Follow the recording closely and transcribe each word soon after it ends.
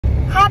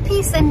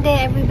Happy Sunday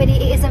everybody.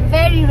 It is a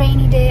very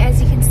rainy day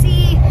as you can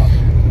see,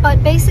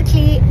 but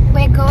basically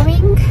we're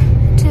going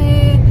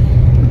to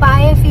buy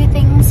a few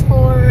things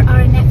for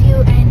our nephew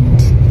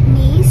and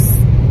niece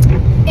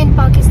in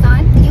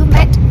Pakistan. You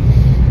met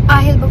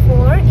Ahil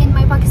before in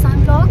my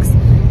Pakistan vlogs,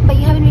 but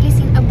you haven't really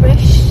seen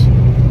Abrish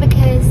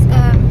because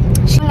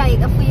she like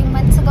a few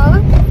months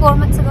ago, 4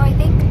 months ago I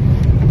think,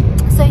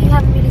 so you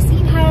haven't really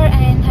seen her,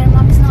 and her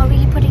mom is not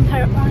really putting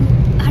her on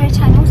her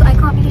channel, so I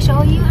can't really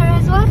show you her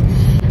as well.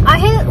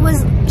 Ahil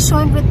was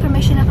shown with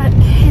permission of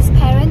his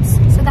parents,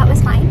 so that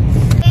was fine.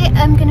 Today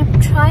I'm gonna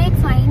try and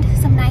find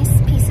some nice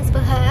pieces for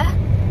her,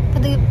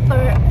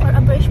 for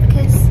Abrish,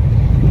 because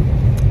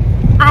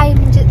I'm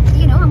just,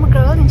 you know, I'm a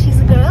girl and she's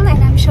a girl,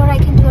 and I'm sure I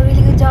can do a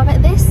really good job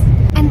at this.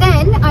 And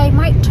then I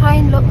might try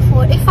and look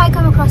for, if I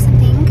come across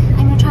something,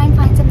 I'm gonna try and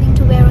find something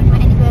to wear on my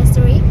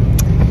anniversary.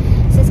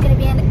 So it's gonna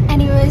be an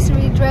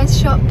anniversary dress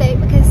shop day,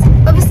 because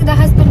obviously the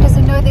husband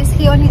doesn't know this,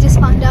 he only just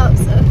found out,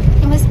 so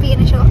he must be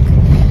in a shock.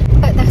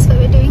 But that's what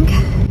we're doing.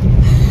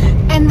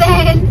 And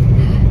then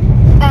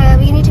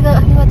we need to go a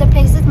few other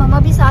places.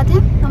 Mama bhi saath hai.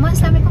 Mama,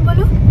 assalamu alaikum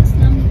bolo.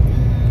 Assalamu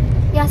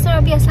alaikum. Yasser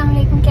abhi assalamu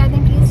alaikum keh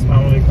dein please.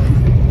 Assalamu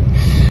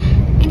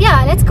alaikum. And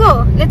yeah, let's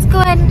go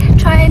and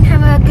try and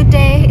have a good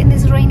day in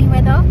this rainy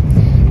weather.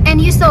 And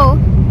you saw,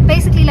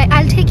 basically, like,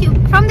 I'll take you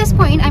from this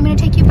point, I'm going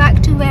to take you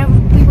back to where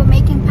we were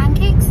making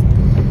pancakes.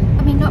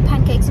 I mean, not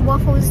pancakes,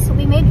 waffles. So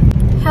we made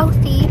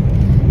healthy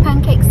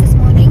pancakes this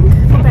morning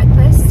for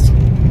breakfast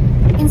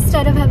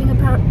instead of having a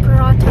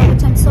paratha,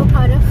 which I'm so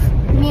proud of.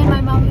 Me and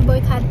my mom, we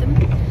both had them.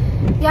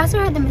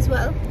 Yasser had them as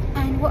well.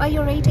 And what are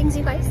your ratings,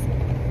 you guys?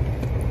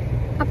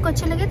 Aapko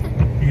achhe lage the?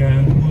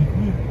 Yeah,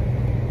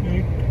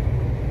 8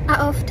 out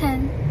of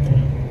 10.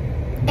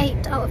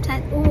 8 out of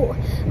 10. Oh,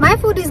 my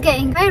food is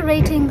getting higher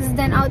ratings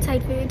than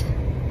outside food.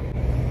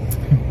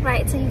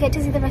 Right, so you get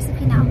to see the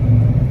recipe now.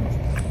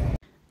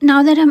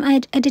 Now that I'm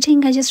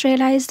editing, I just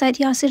realized that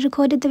Yasser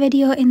recorded the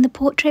video in the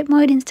portrait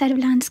mode instead of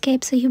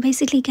landscape, so you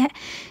basically get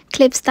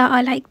clips that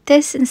are like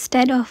this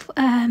instead of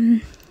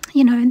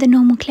you know, the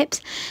normal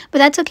clips. But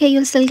that's okay,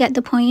 you'll still get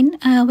the point.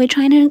 We're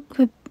trying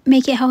to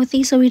make it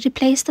healthy, so we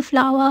replaced the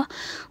flour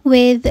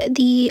with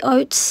the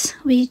oats.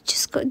 We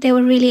just got, they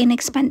were really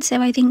inexpensive,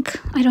 I think,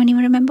 I don't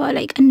even remember,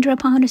 like under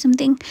 £1 or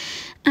something.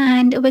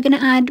 And we're gonna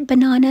add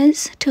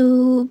bananas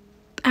to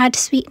add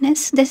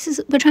sweetness.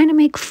 We're trying to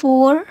make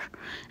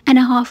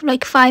 4.5,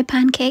 like 5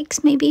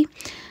 pancakes maybe,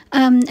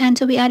 and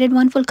so we added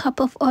 1 full cup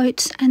of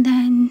oats and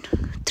then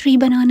 3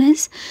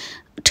 bananas.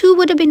 2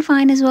 would have been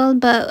fine as well,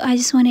 but I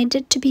just wanted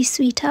it to be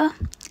sweeter,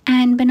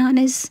 and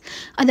bananas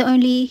are the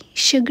only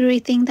sugary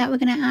thing that we're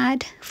going to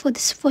add for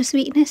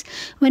sweetness.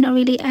 We're not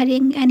really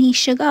adding any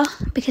sugar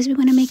because we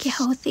want to make it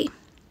healthy.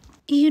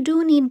 You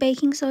do need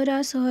baking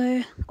soda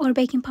or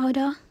baking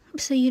powder,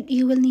 so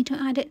you will need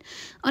to add it.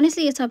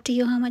 Honestly, it's up to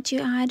you how much you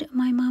add.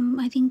 My mom,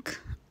 I think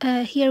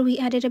here we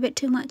added a bit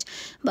too much,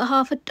 but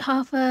half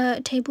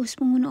a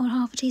tablespoon or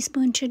half a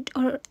teaspoon should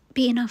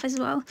be enough as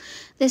well.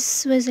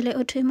 This was a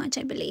little too much,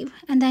 I believe.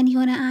 And then you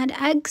want to add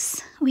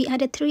eggs. We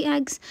added 3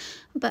 eggs,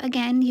 but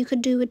again, you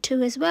could do with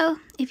 2 as well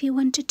if you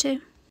wanted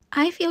to.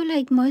 I feel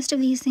like most of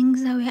these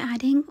things that we're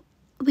adding,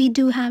 we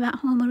do have at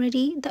home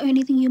already. The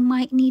only thing you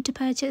might need to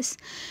purchase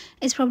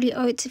is probably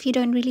oats if you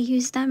don't really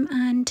use them,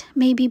 and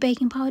maybe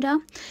baking powder.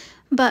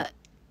 But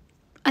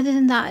other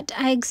than that,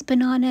 eggs,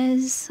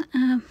 bananas,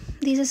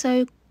 these are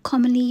so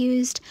commonly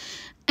used.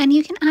 And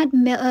you can add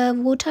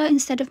water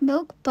instead of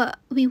milk, but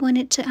we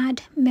wanted to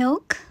add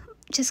milk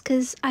just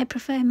because I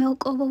prefer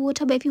milk over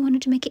water. But if you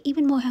wanted to make it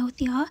even more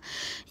healthier,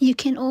 you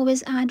can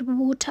always add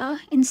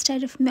water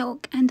instead of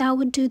milk, and that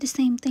would do the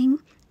same thing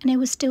and it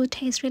would still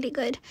taste really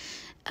good.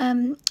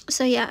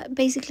 So yeah,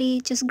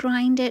 basically just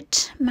grind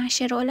it,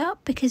 mash it all up,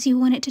 because you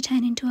want it to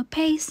turn into a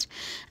paste.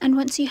 And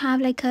once you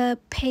have like a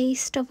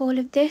paste of all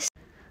of this,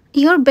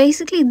 you're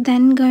basically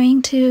then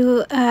going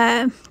to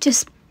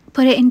just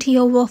put it into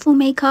your waffle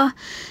maker,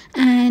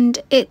 and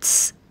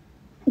it's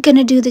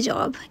gonna do the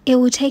job. It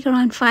will take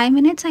around 5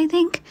 minutes, I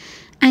think,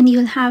 and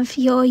you'll have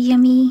your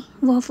yummy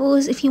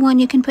waffles. If you want,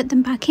 you can put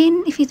them back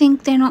in. If you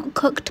think they're not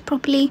cooked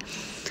properly,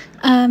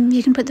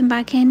 you can put them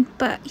back in,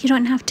 but you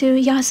don't have to.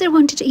 Yasser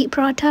wanted to eat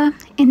paratha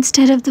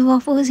instead of the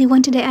waffles. He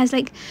wanted it as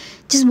like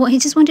he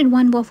just wanted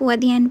 1 waffle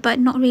at the end, but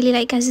not really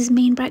like as his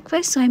main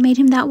breakfast, so I made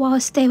him that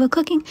whilst they were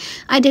cooking.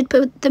 I did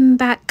put them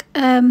back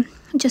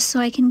just so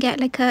I can get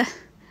like a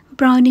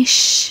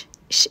brownish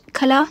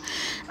color.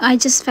 I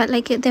just felt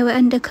like they were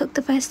undercooked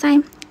the first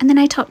time. And then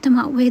I topped them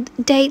up with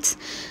dates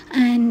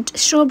and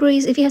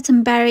strawberries. If you had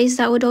some berries,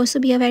 that would also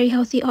be a very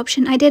healthy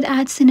option. I did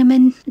add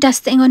cinnamon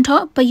dusting on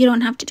top, but you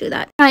don't have to do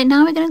that. Right,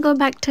 now we're gonna go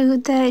back to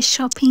the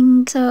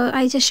shopping. So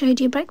I just showed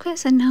you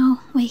breakfast, and now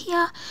we're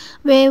here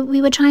where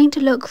we were trying to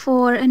look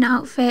for an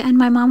outfit, and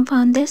my mom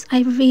found this.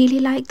 I really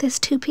like this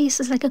 2-piece.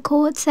 It's like a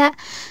cord set.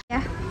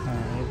 Yeah,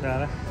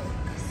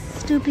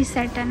 2-piece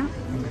set है ना,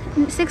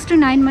 6 to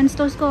 9 months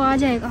तो उसको आ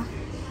जाएगा.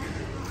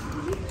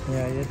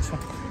 ये अच्छा.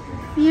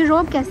 ये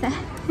रोब कैसा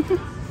है?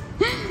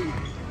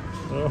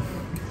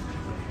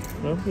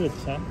 रोब भी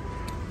अच्छा है.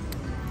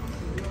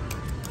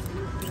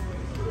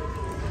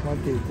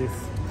 What is this?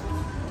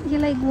 ये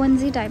लाइक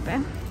वनजी टाइप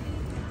है,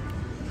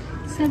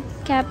 सब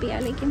कैप ही है,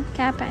 लेकिन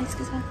कैप है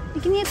इसके साथ,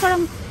 लेकिन ये थोड़ा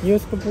ये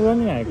उसको पूरा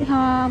नहीं आएगा।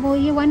 हाँ वो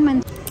ये 1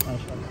 मंथ।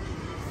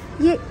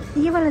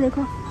 माशाल्लाह। ये वाला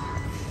देखो,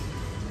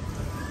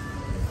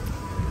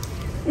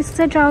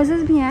 इससे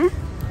ट्राउजर्स भी हैं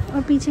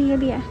और पीछे ये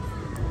भी है।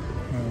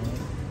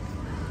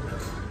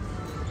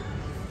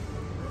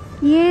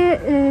 ये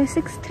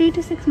 3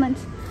 to 6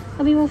 months,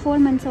 अभी वो 4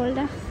 months ओल्ड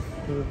है।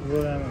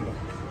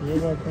 ये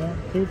कहते हैं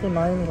 3 to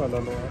 9 वाला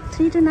लो।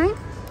 3 to 9।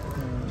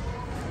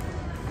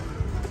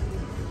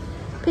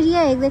 फिर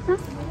ये एक देखना,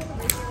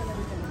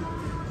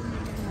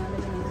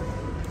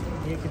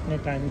 ये कितने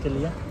टाइम के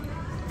लिए?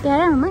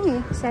 प्यारा है मम्मा ये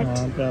सेट।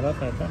 हाँ प्यारा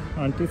सेट है,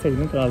 आंटी सही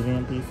निकाल रही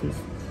हैं पीसेस।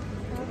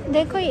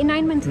 देखो ये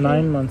 9 months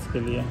 9 months के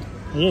लिए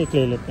ये एक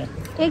ले लेते हैं।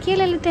 एक ये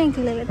ले लेते हैं, एक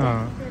ये ले लेते हैं।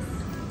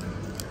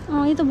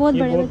 हाँ ये तो बहुत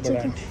बड़े बहुत बच्चे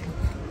बड़ा थे।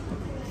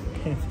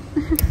 है।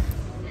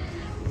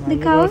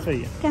 दिखाओ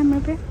सही है कैमरा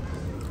पे।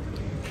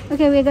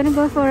 Okay we are gonna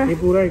go for, ये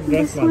पूरा एक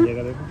ड्रेस बन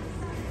जाएगा देखो।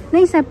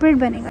 नहीं सेपरेट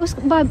बनेगा, उस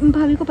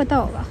भाभी को पता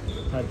होगा।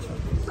 अच्छा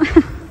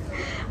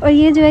और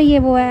ये जो है ये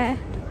वो है,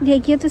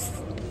 ये तो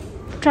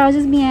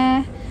ट्राउजर्स भी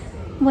हैं,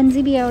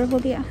 वनजी भी है और वो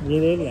भी है। ये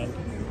ले लिया।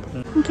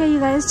 Okay you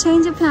guys,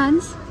 change your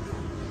plans.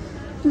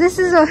 This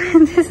is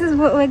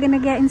what we're gonna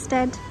get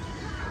instead,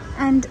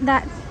 and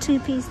that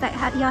 2-piece that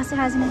Yasser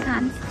has in his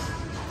hands,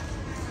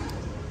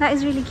 that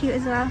is really cute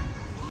as well.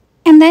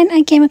 And then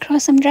I came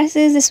across some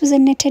dresses. This was a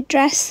knitted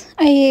dress.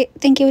 I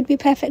think it would be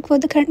perfect for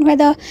the current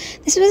weather.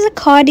 This was a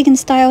cardigan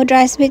style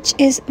dress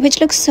which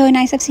looks so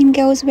nice. I've seen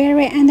girls wear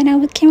it, and then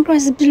I came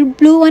across this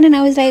blue one and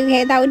I was like,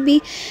 okay, that would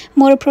be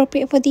more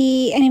appropriate for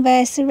the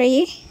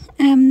anniversary.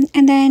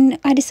 And then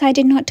I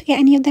decided not to get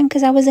any of them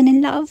because I wasn't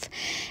in love.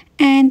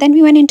 And then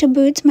we went into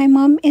Boots. My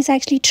mom is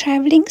actually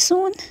traveling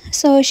soon,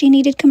 so she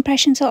needed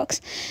compression socks,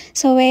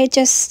 so we're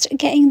just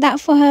getting that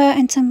for her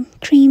and some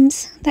creams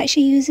that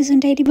she uses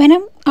on daily. When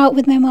I'm out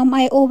with my mom,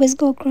 I always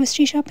go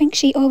grocery shopping.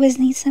 She always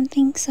needs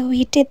something, so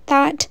we did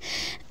that.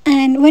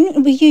 And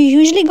when we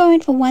usually go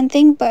in for one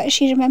thing, but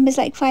she remembers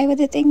like 5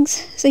 other things,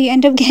 so you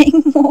end up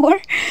getting more.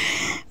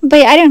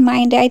 But I don't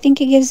mind it. I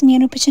think it gives me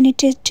an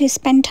opportunity to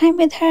spend time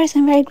with her, so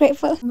I'm very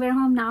grateful. We're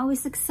home now. We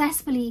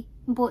successfully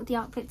bought the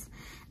outfits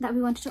that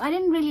we wanted to. I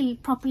didn't really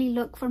properly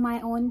look for my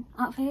own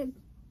outfit.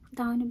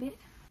 Down a bit.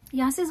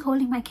 Yas is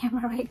holding my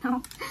camera right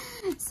now,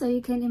 so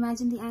you can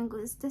imagine the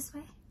angles. This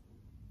way,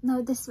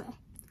 no, this way.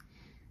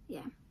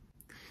 Yeah,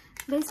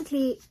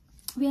 basically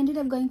we ended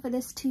up going for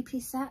this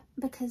 2-piece set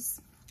because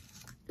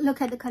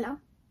look at the color.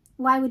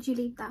 Why would you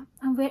leave that?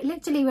 I'm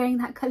literally wearing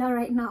that color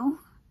right now,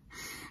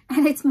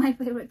 and it's my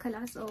favorite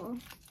color, so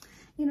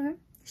you know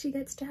she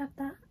gets to have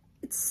that.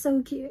 It's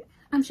so cute.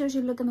 I'm sure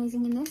she'll look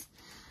amazing in this.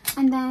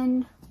 And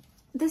then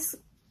this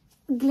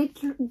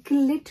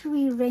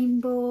glittery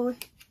rainbow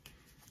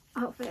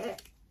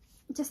outfit,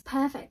 just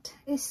perfect.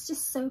 It's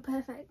just so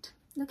perfect.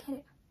 Look at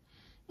it.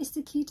 It's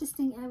the cutest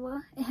thing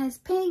ever. It has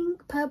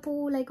pink,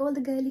 purple, like all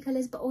the girly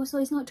colors, but also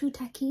it's not too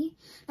tacky.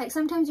 Like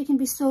sometimes you can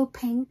be so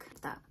pink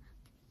that,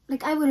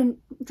 like, I wouldn't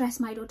dress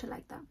my daughter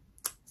like that.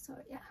 So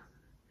yeah,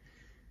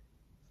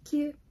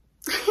 cute.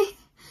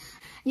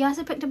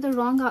 Yasser picked up the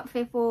wrong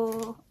outfit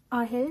for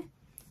our hill,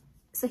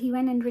 so he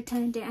went and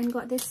returned it and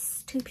got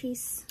this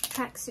 2-piece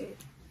tracksuit.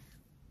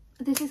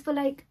 This is for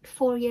like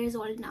 4 years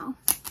old now.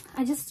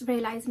 I just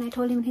realized, and I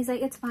told him, and he's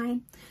like, it's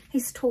fine,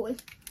 he's tall,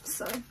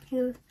 so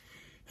he'll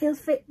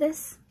fit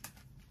this.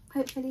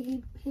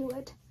 Hopefully he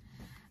would.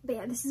 But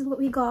yeah, this is what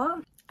we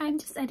got. I'm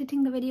just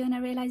editing the video and I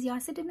realized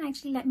Yasser didn't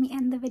actually let me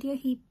end the video.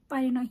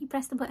 I don't know, he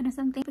pressed the button or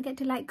something. Don't forget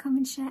to like,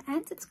 comment, share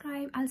and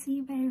subscribe. I'll see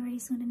you very, very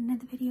soon in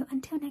another video.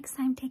 Until next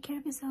time, take care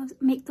of yourselves.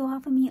 Make dua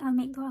for me, I'll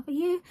make dua for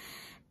you.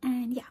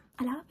 And yeah,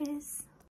 Allah Hafiz.